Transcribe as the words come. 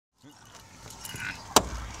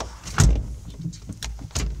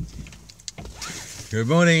Good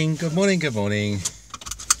morning, good morning, good morning.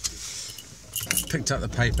 Picked up the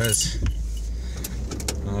papers.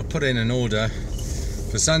 I'll put in an order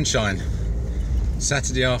for sunshine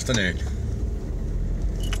Saturday afternoon.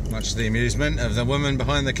 Much to the amusement of the woman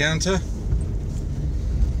behind the counter.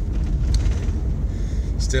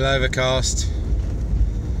 Still overcast.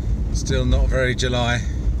 Still not very July.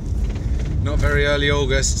 Not very early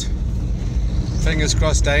August. Fingers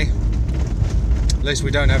crossed, eh? At least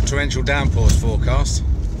we don't have torrential downpours forecast.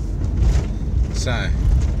 So,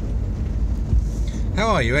 how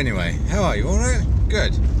are you anyway? How are you? All right?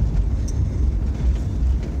 Good.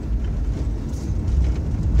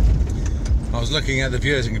 I was looking at the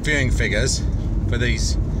viewing figures for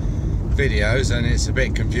these videos, and it's a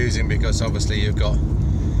bit confusing because obviously you've got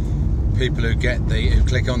people who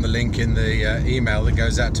click on the link in the email that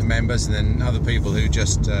goes out to members, and then other people who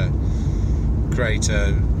just create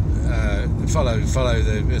follow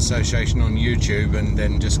the association on YouTube and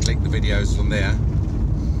then just click the videos from there.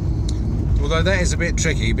 Although that is a bit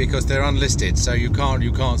tricky because they're unlisted, so you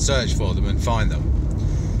can't search for them and find them.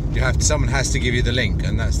 Someone has to give you the link,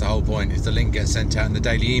 and that's the whole point. Is the link gets sent out in the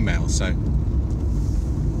daily email. So,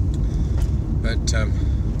 but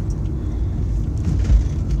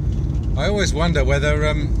I always wonder whether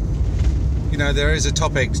there is a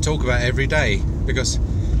topic to talk about every day, because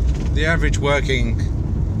the average working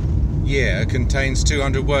year contains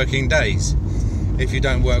 200 working days if you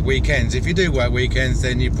don't work weekends. If you do work weekends,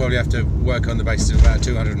 then you probably have to work on the basis of about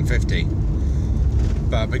 250,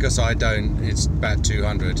 but because I don't, it's about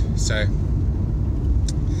 200. So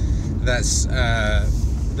that's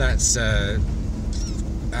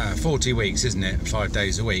 40 weeks, isn't it? 5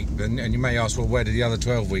 days a week. And you may ask, well, where did the other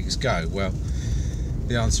 12 weeks go? Well,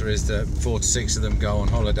 the answer is that 4 to 6 of them go on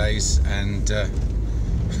holidays, and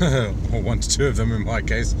or 1 to 2 of them in my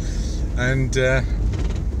case, and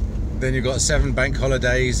then you've got 7 bank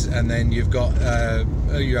holidays, and then you've got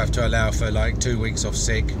you have to allow for like 2 weeks off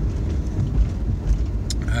sick.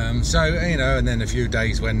 So and then a few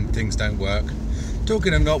days when things don't work.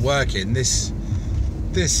 Talking of not working, this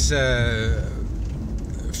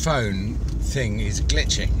phone thing is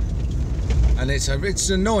glitching, and it's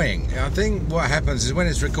annoying. I think what happens is when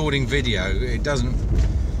it's recording video, it doesn't,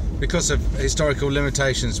 because of historical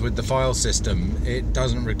limitations with the file system, it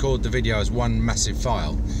doesn't record the video as one massive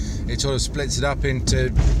file. It sort of splits it up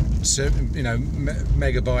into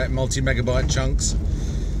megabyte, multi-megabyte chunks.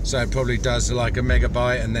 So it probably does like a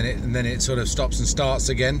megabyte, and then it sort of stops and starts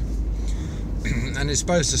again. And it's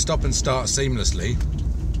supposed to stop and start seamlessly.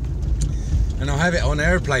 And I'll have it on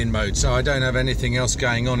airplane mode, so I don't have anything else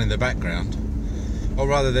going on in the background. Or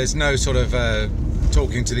rather, there's no sort of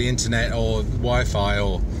talking to the internet or Wi-Fi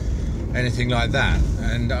or anything like that.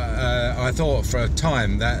 And I thought for a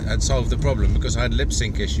time that had solved the problem, because I had lip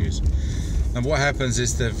sync issues. And what happens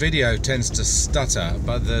is the video tends to stutter,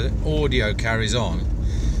 but the audio carries on.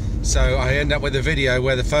 So I end up with a video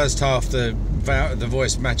where the first half the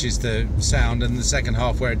voice matches the sound, and the second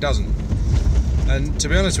half where it doesn't. And to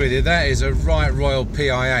be honest with you, that is a right royal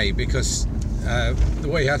PIA, because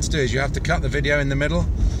what you have to do is you have to cut the video in the middle,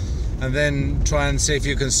 and then try and see if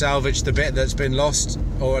you can salvage the bit that's been lost,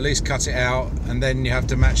 or at least cut it out, and then you have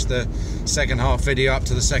to match the second half video up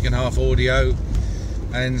to the second half audio.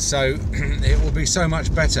 And so it will be so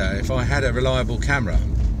much better if I had a reliable camera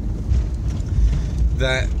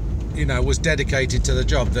that was dedicated to the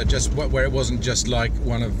job, that just where it wasn't just like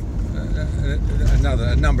one of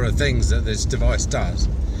a number of things that this device does.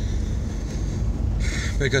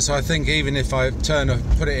 Because I think even if I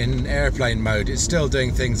put it in airplane mode, it's still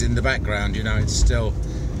doing things in the background. It's still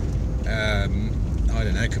I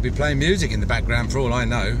don't know, it could be playing music in the background for all I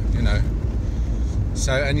know.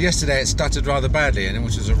 So, and yesterday it stuttered rather badly,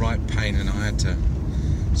 which was a right pain, and I had to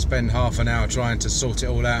spend half an hour trying to sort it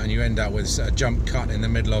all out, and you end up with a jump cut in the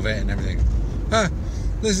middle of it and everything.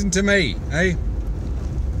 Listen to me, eh?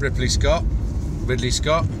 Ridley Scott, Biddly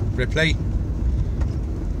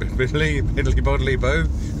Boddly Boo.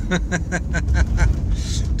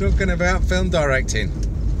 Talking about film directing.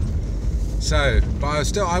 So,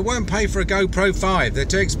 but I won't pay for a GoPro 5. They're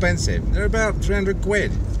too expensive. They're about 300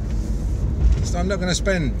 quid. So I'm not going to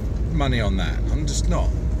spend money on that. I'm just not.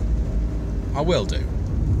 I will do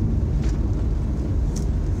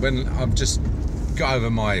when I've just got over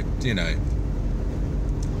my,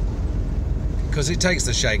 because it takes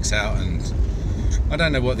the shakes out, and I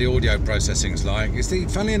don't know what the audio processing's like.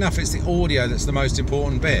 Funny enough, it's the audio that's the most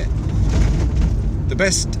important bit. The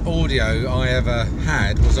best audio I ever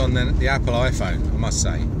had was on the Apple iPhone, I must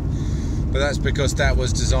say. But that's because that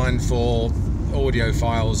was designed for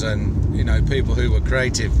audiophiles and people who were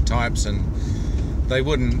creative types, and they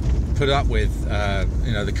wouldn't put up with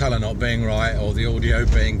you know, the colour not being right, or the audio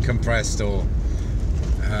being compressed, or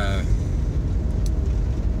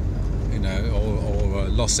you know, or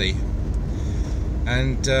lossy.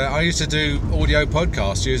 And I used to do audio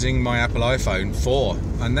podcasts using my Apple iPhone 4,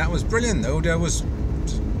 and that was brilliant. The audio was,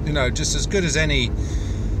 you know, just as good as any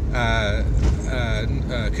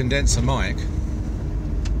condenser mic.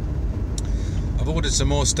 I've ordered some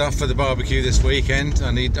more stuff for the barbecue this weekend.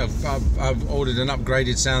 I've ordered an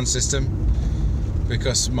upgraded sound system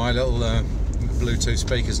because my little Bluetooth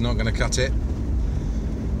speaker's not going to cut it.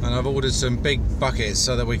 And I've ordered some big buckets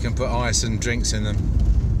so that we can put ice and drinks in them.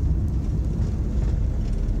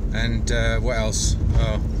 And what else?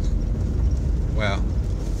 Oh, well,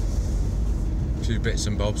 a few bits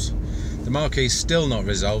and bobs. The marquee's still not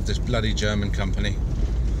resolved, this bloody German company.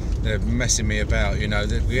 They're messing me about, you know.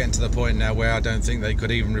 We're getting to the point now where I don't think they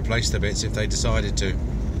could even replace the bits if they decided to.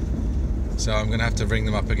 So I'm going to have to ring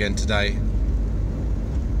them up again today.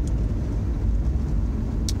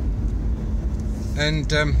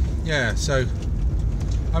 And yeah, so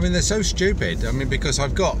I mean, they're so stupid. I mean, because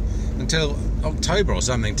I've got until October or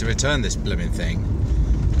something to return this blooming thing,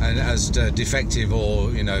 and as defective,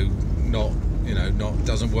 or not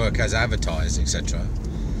doesn't work as advertised, etc.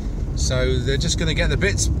 So they're just going to get the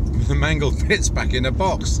bits, the mangled bits, back in a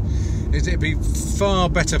box. It'd be far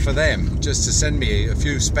better for them just to send me a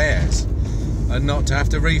few spares and not to have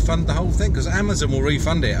to refund the whole thing, because Amazon will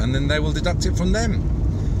refund it and then they will deduct it from them.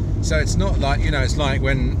 So it's not like, it's like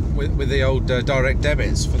when with the old direct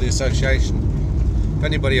debits for the association. If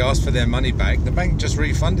anybody asked for their money back, the bank just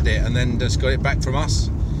refunded it and then just got it back from us.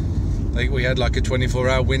 We had like a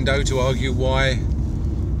 24-hour window to argue why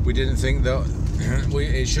we didn't think that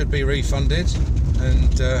it should be refunded, and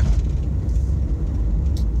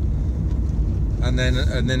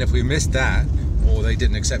then if we missed that, or they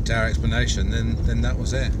didn't accept our explanation, then that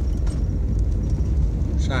was it.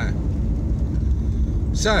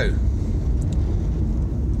 So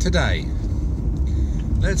today,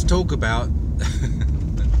 let's talk about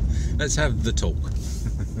let's have the talk.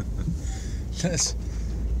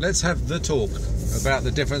 let's have the talk about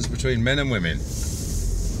the difference between men and women,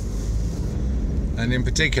 and in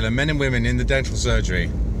particular men and women in the dental surgery,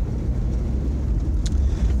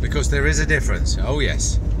 because there is a difference. Oh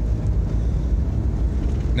yes.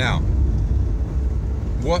 Now,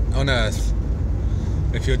 what on earth,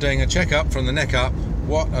 if you're doing a checkup from the neck up,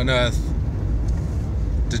 what on earth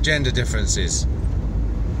do gender differences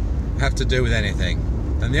have to do with anything?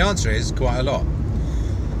 And the answer is quite a lot.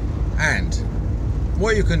 And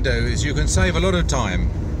what you can do is you can save a lot of time.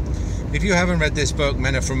 If you haven't read this book,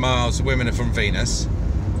 Men Are From Mars, Women Are From Venus,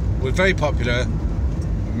 it was very popular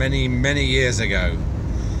many years ago,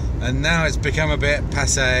 and now it's become a bit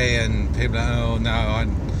passé, and people are, oh no,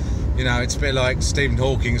 it's a bit like Stephen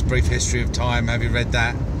Hawking's Brief History of Time. Have you read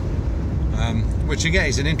that? Which again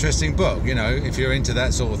is an interesting book, if you're into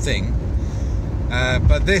that sort of thing.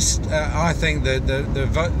 But this, I think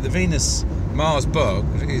the Venus Mars book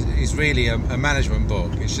is really a management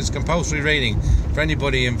book. It's just compulsory reading for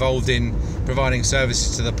anybody involved in providing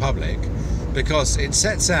services to the public, because it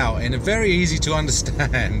sets out in a very easy to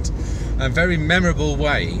understand and very memorable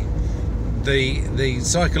way the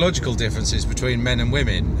psychological differences between men and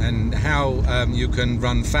women, and how you can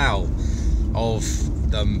run foul of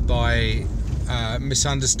them by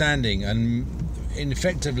misunderstanding and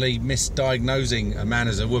effectively misdiagnosing a man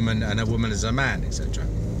as a woman and a woman as a man, etc.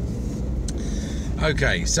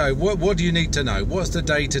 Okay, so what do you need to know? What's the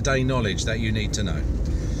day-to-day knowledge that you need to know?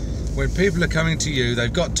 When people are coming to you,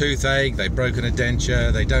 they've got toothache, they've broken a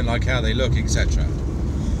denture, they don't like how they look, etc.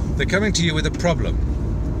 They're coming to you with a problem.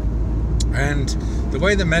 And the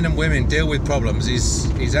way that men and women deal with problems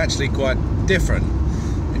is actually quite different.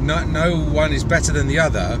 No one is better than the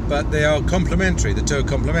other, but they are complementary. The two are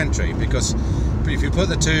complementary, because if you put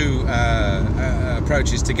the two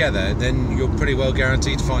approaches together, then you're pretty well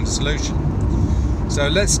guaranteed to find a solution. So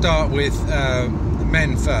let's start with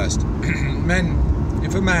men first. Men,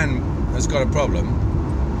 if a man has got a problem,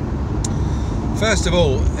 first of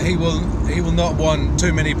all, he will not want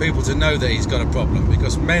too many people to know that he's got a problem,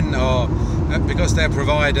 because men are, because they're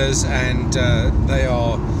providers, and they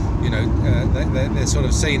are, they're sort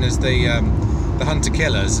of seen as the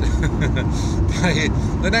hunter-killers.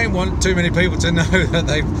 they don't want too many people to know that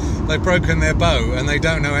they've broken their bow and they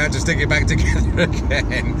don't know how to stick it back together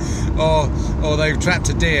again, or they've trapped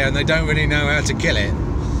a deer and they don't really know how to kill it.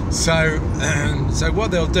 So what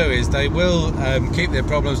they'll do is they will keep their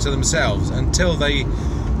problems to themselves until they've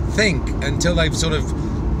sort of,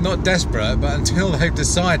 not desperate, but until they've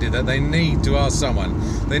decided that they need to ask someone.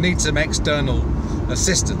 They need some external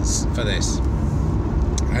assistance for this.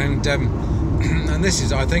 And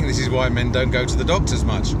I think this is why men don't go to the doctors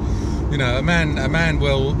much. You know, a man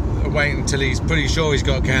will wait until he's pretty sure he's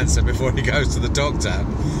got cancer before he goes to the doctor,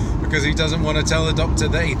 because he doesn't want to tell the doctor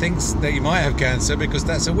that he thinks that he might have cancer, because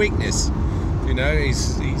that's a weakness. You know,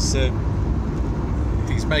 he's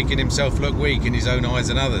making himself look weak in his own eyes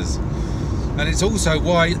and others. And it's also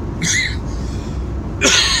why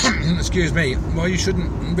excuse me, why you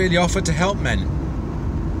shouldn't really offer to help men.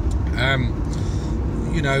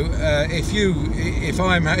 You know,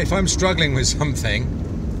 if I'm struggling with something,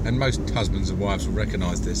 and most husbands and wives will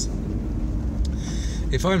recognise this,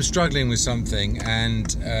 if I'm struggling with something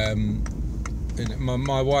and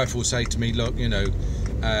my wife will say to me, look, you know,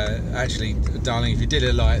 actually, darling, if you did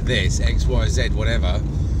it like this, X, Y, Z, whatever,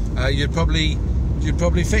 you'd probably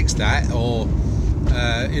fix that, or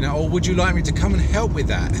you know, or would you like me to come and help with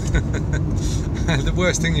that? The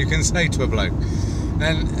worst thing you can say to a bloke,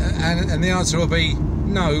 and the answer will be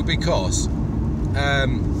no, because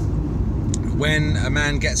when a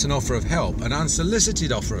man gets an offer of help, an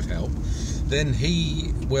unsolicited offer of help, then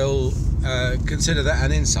he will consider that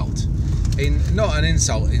an insult. Not an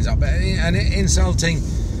insult, but an insulting,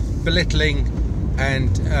 belittling,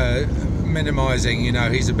 and minimising, you know,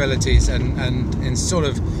 his abilities, and sort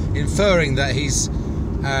of inferring that he's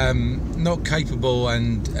not capable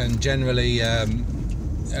and generally,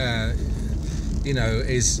 you know,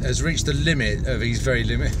 has reached the limit of his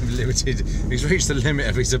limited. He's reached the limit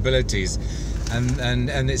of his abilities,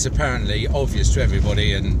 and it's apparently obvious to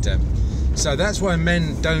everybody, and so that's why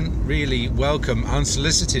men don't really welcome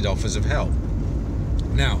unsolicited offers of help.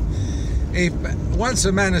 Now, if once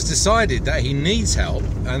a man has decided that he needs help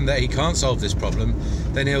and that he can't solve this problem,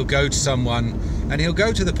 then he'll go to someone, and he'll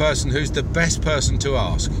go to the person who's the best person to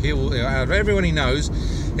ask. Out of everyone he knows,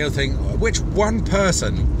 he'll think, which one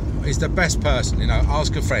person is the best person? You know,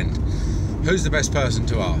 ask a friend, who's the best person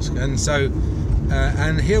to ask? And so,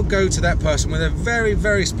 and he'll go to that person with a very,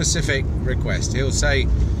 very specific request. He'll say,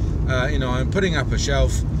 you know, I'm putting up a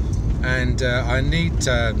shelf, and I need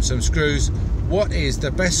some screws. What is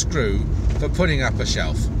the best screw for putting up a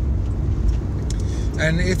shelf?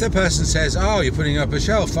 And if the person says, oh, you're putting up a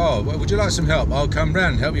shelf, oh, would you like some help? I'll come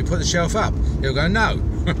round and help you put the shelf up. He'll go, no,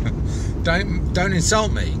 don't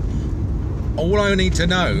insult me. All I need to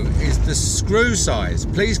know is the screw size.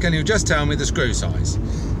 Please, can you just tell me the screw size?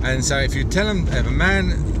 And so if you tell him, if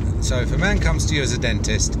a man comes to you as a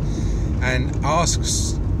dentist and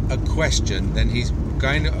asks a question, then he's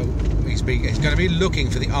going to be looking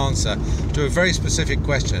for the answer to a very specific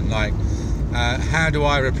question, like how do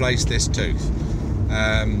I replace this tooth?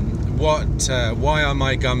 Why are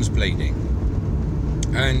my gums bleeding?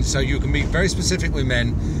 And so you can be very specific with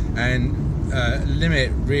men and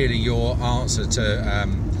limit really your answer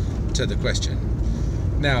to the question.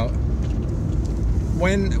 Now,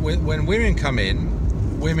 when women come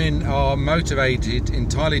in, women are motivated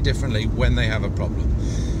entirely differently when they have a problem.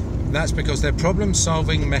 That's because their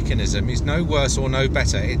problem-solving mechanism is no worse or no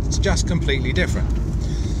better. It's just completely different.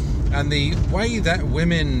 And the way that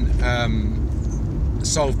women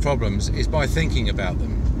solve problems is by thinking about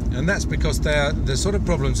them. And that's because the sort of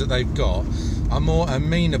problems that they've got are more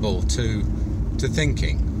amenable to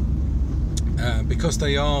thinking. Because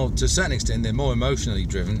they are, to a certain extent, they're more emotionally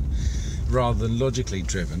driven rather than logically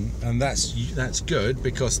driven. And that's good,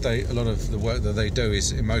 because a lot of the work that they do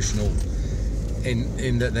is emotional,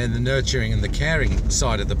 in that they're the nurturing and the caring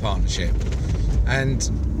side of the partnership. And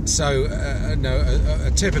so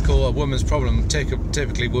a woman's problem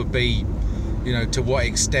typically would be, you know, to what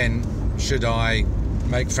extent should I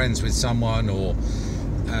make friends with someone, or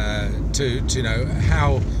to you know,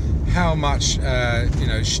 how much you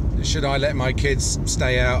know, should I let my kids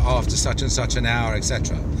stay out after such and such an hour,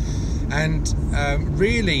 etc. And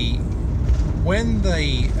really, when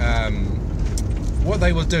they what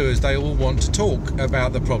they will do is they will want to talk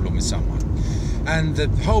about the problem with someone, and the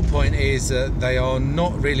whole point is that they are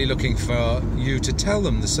not really looking for you to tell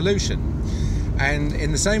them the solution. And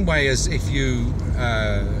in the same way as if you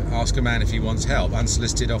ask a man if he wants help,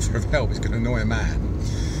 unsolicited offer of help is going to annoy a man,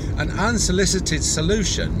 an unsolicited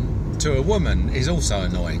solution to a woman is also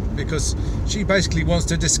annoying, because she basically wants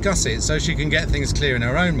to discuss it so she can get things clear in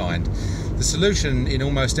her own mind. The solution in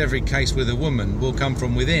almost every case with a woman will come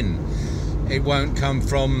from within. It won't come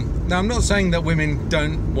from... Now, I'm not saying that women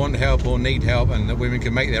don't want help or need help, and that women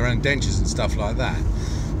can make their own dentures and stuff like that.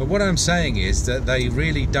 But what I'm saying is that they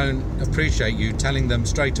really don't appreciate you telling them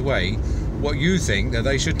straight away what you think that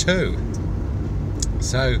they should do.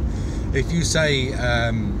 So if you say,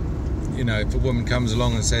 you know, if a woman comes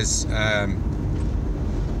along and says,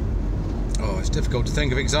 oh, it's difficult to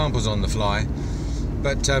think of examples on the fly.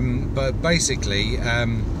 but basically,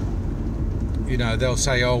 you know, they'll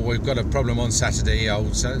say, oh, we've got a problem on Saturday. Oh,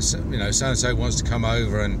 you know, so and so wants to come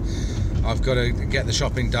over, and I've got to get the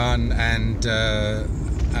shopping done, and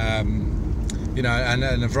you know, and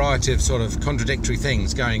a variety of sort of contradictory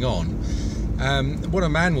things going on. What a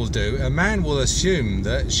man will do, a man will assume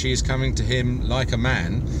that she's coming to him like a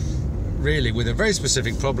man, really with a very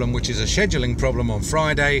specific problem, which is a scheduling problem on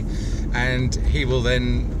Friday, and he will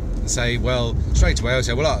then say, well, straight away I'll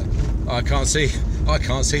say, well, I can't see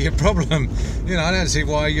your problem. You know, I don't see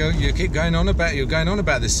why you keep going on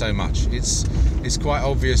about this so much. It's quite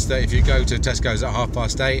obvious that if you go to Tesco's at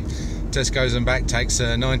 8:30, Tesco's and back takes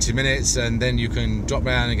 90 minutes, and then you can drop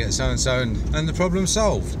down and get so and so, and the problem's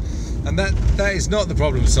solved. And that is not the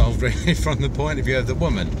problem solved, really, from the point of view of the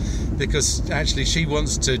woman, because actually she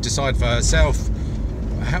wants to decide for herself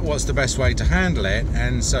what's the best way to handle it,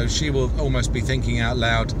 and so she will almost be thinking out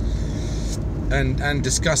loud and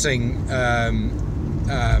discussing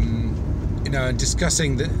you know, and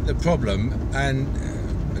discussing the problem, and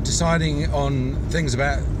deciding on things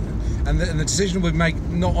about, and the decision would make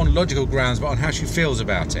not on logical grounds but on how she feels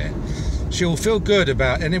about it. She'll feel good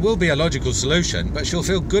about, and it will be a logical solution, but she'll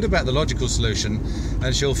feel good about the logical solution,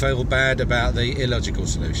 and she'll feel bad about the illogical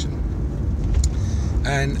solution.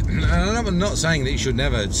 And I'm not saying that you should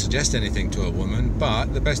never suggest anything to a woman,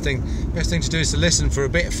 but the best thing to do is to listen for a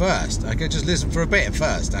bit first. Okay, just listen for a bit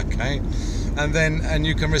first. Okay, and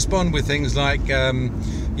you can respond with things like,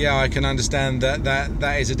 yeah, I can understand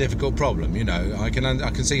that is a difficult problem. You know, I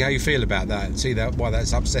can see how you feel about that, and see why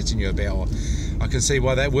that's upsetting you a bit, or I can see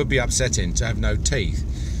why that would be upsetting to have no teeth.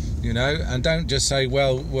 You know, and don't just say,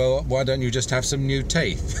 well, why don't you just have some new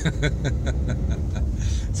teeth?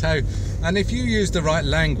 So, and if you use the right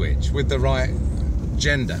language with the right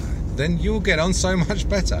gender, then you'll get on so much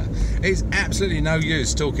better. It's absolutely no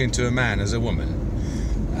use talking to a man as a woman,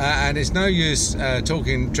 and it's no use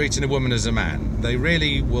treating a woman as a man. They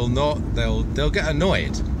really will not. They'll get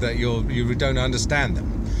annoyed that you don't understand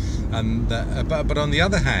them. But on the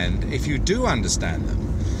other hand, if you do understand them,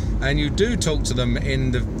 and you do talk to them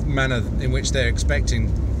in the manner in which they're expecting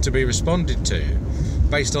to be responded to,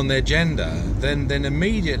 based on their gender, then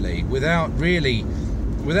immediately, without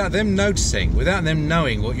them noticing, without them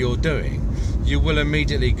knowing what you're doing, you will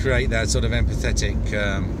immediately create that sort of empathetic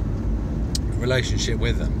relationship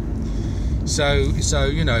with them. So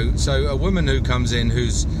you know, so a woman who comes in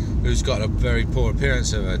who's got a very poor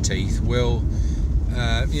appearance of her teeth will,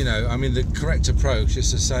 you know, I mean, the correct approach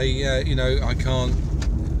is to say, you know, I can't.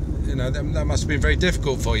 You know, that must have been very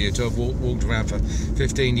difficult for you to have walked around for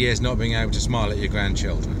 15 years not being able to smile at your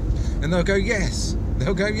grandchildren. And they'll go, yes.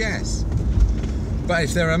 They'll go, yes. But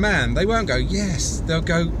if they're a man, they won't go, yes. They'll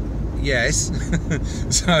go, yes.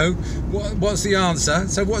 So, what's the answer?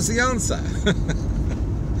 So, what's the answer?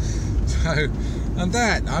 So, and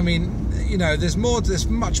that, I mean, you know, there's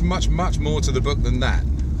much more to the book than that.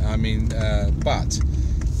 I mean, but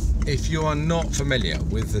if you are not familiar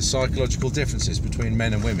with the psychological differences between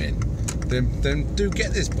men and women, then do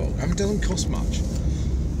get this book. I mean, it doesn't cost much.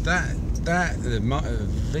 The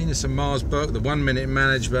Venus and Mars book, the 1 Minute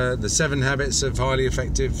Manager, the 7 Habits of Highly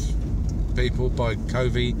Effective People by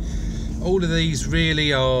Covey, all of these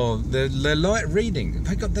really are, they're light reading.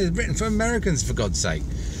 They're written for Americans, for God's sake.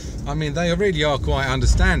 I mean, they really are quite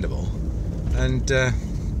understandable, and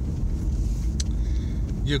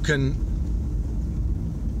you can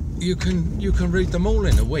read them all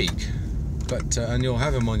in a week, but and you'll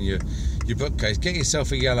have them on your bookcase. Get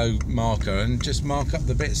yourself a yellow marker and just mark up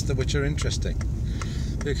the bits which are interesting.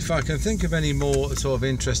 If I can think of any more sort of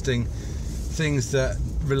interesting things that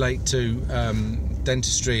relate to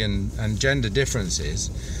dentistry and gender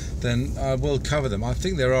differences, then I will cover them. I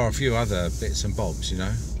think there are a few other bits and bobs, you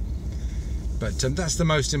know, but that's the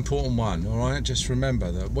most important one. All right, just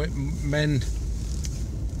remember that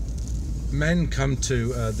men come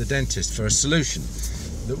to the dentist for a solution.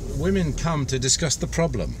 The women come to discuss the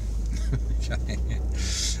problem. Okay.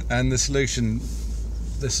 And the solution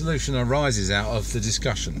arises out of the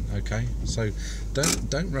discussion. Okay, so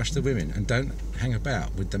don't rush the women, and don't hang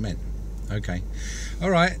about with the men. Okay, all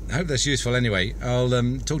right, I hope that's useful. Anyway, I'll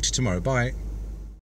talk to you tomorrow. Bye.